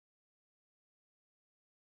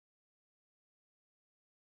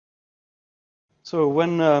So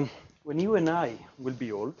when you and I will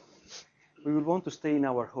be old, we will want to stay in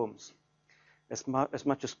our homes as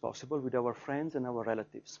much as possible with our friends and our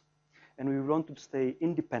relatives. And we want to stay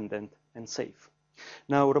independent and safe.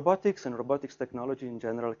 Now, robotics and robotics technology in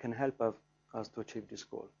general can help us to achieve this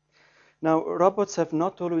goal. Now, robots have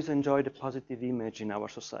not always enjoyed a positive image in our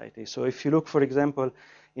society. So if you look, for example,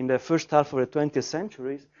 in the first half of the 20th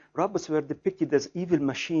century, robots were depicted as evil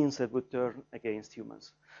machines that would turn against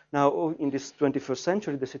humans. Now, in this 21st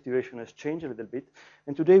century, the situation has changed a little bit.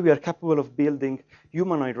 And today we are capable of building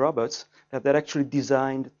humanoid robots that are actually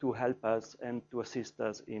designed to help us and to assist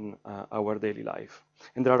us in our daily life.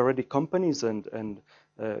 And there are already companies and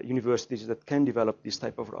universities that can develop this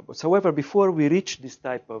type of robots. However, before we reach this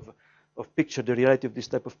type of picture, the reality of this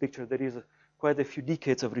type of picture, there is quite a few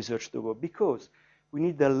decades of research to go, because we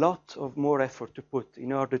need a lot of more effort to put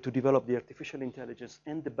in order to develop the artificial intelligence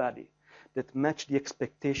and the body that match the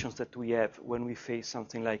expectations that we have when we face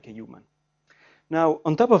something like a human. Now,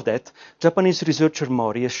 on top of that, Japanese researcher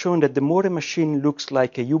Mori has shown that the more a machine looks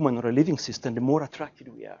like a human or a living system, the more attracted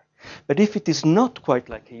we are. But if it is not quite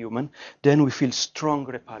like a human, then we feel strong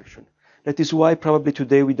repulsion. That is why probably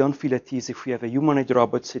today we don't feel at ease if we have a humanoid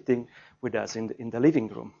robot sitting with us in the living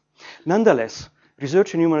room. Nonetheless,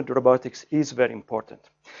 research in humanoid robotics is very important.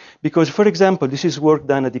 Because, for example, this is work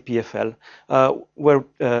done at EPFL, where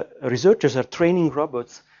researchers are training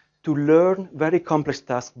robots to learn very complex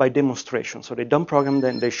tasks by demonstration. So they don't program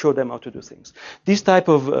them, they show them how to do things. This type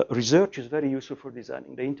of research is very useful for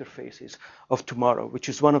designing the interfaces of tomorrow, which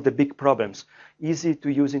is one of the big problems. Easy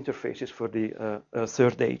to use interfaces for the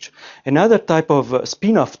third age. Another type of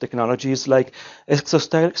spin-off technologies like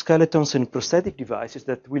exoskeletons and prosthetic devices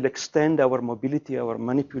that will extend our mobility, our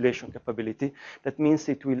manipulation capability. That means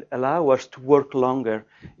it will allow us to work longer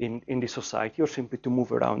in the society or simply to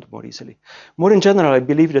move around more easily. More in general, I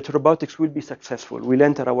believe that robotics will be successful, will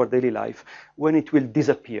enter our daily life when it will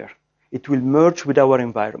disappear. It will merge with our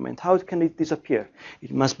environment. How can it disappear?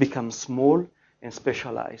 It must become small and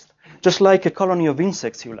specialized. Just like a colony of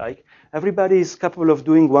insects, you like, everybody is capable of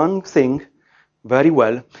doing one thing very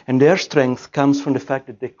well, and their strength comes from the fact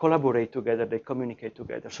that they collaborate together, they communicate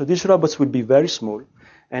together. So these robots will be very small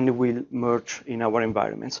and will merge in our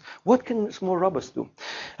environments. What can small robots do?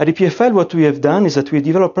 At EPFL, what we have done is that we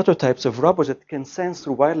develop prototypes of robots that can sense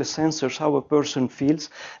through wireless sensors how a person feels,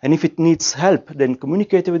 and if it needs help, then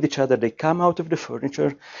communicate with each other. They come out of the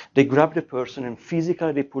furniture, they grab the person, and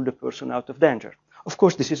physically they pull the person out of danger. Of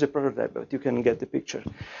course, this is a prototype, but you can get the picture.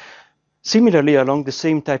 Similarly, along the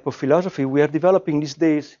same type of philosophy, we are developing these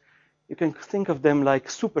days, you can think of them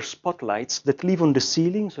like super spotlights that live on the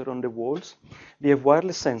ceilings or on the walls. They have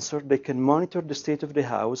wireless sensors. They can monitor the state of the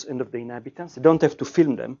house and of the inhabitants. They don't have to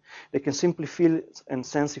film them. They can simply feel and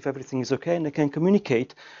sense if everything is okay, and they can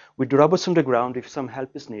communicate with the robots on the ground if some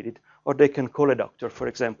help is needed, or they can call a doctor, for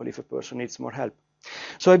example, if a person needs more help.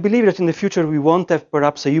 So I believe that in the future we won't have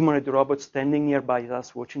perhaps a humanoid robot standing nearby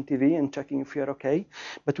us watching TV and checking if we are okay,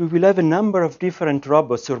 but we will have a number of different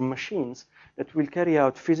robots or machines that will carry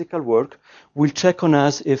out physical work, will check on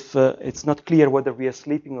us if it's not clear whether we are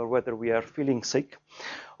sleeping or whether we are feeling sick,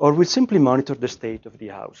 or will simply monitor the state of the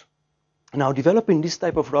house. Now, developing this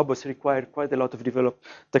type of robots require quite a lot of developed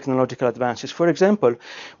technological advances. For example,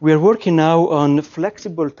 we are working now on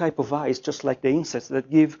flexible type of eyes, just like the insects,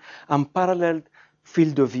 that give unparalleled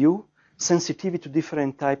field of view, sensitivity to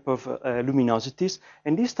different type of luminosities,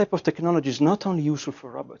 and this type of technology is not only useful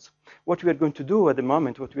for robots. What we are going to do at the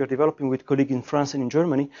moment, what we are developing with colleagues in France and in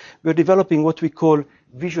Germany, we are developing what we call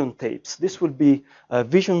vision tapes. This will be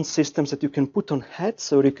vision systems that you can put on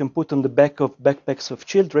heads or you can put on the back of backpacks of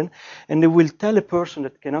children, and they will tell a person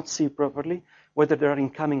that cannot see properly whether there are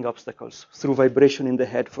incoming obstacles through vibration in the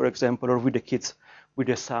head, for example, or with the kids with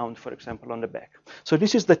a sound, for example, on the back. So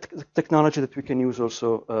this is the technology that we can use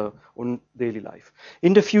also on daily life.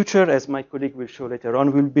 In the future, as my colleague will show later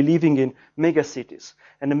on, we'll be living in mega cities.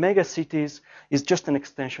 And the mega cities is just an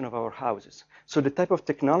extension of our houses. So the type of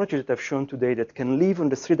technology that I've shown today that can live on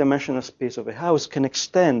the three-dimensional space of a house can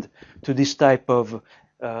extend to this type of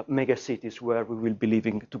mega cities where we will be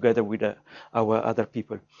living together with our other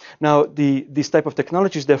people. Now, this type of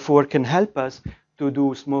technologies, therefore, can help us to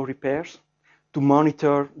do small repairs, to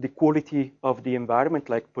monitor the quality of the environment,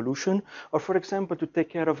 like pollution, or, for example, to take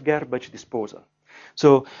care of garbage disposal.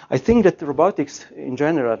 So I think that robotics in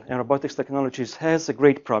general and robotics technologies has a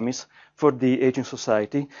great promise for the aging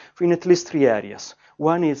society in at least three areas.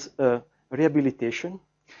 One is rehabilitation.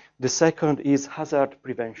 The second is hazard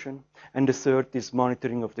prevention. And the third is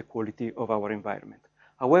monitoring of the quality of our environment.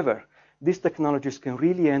 However, these technologies can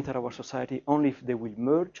really enter our society only if they will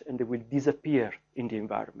merge and they will disappear in the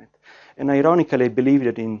environment. And ironically, I believe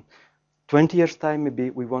that in 20 years' time,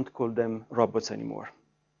 maybe we won't call them robots anymore.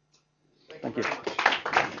 Thank you.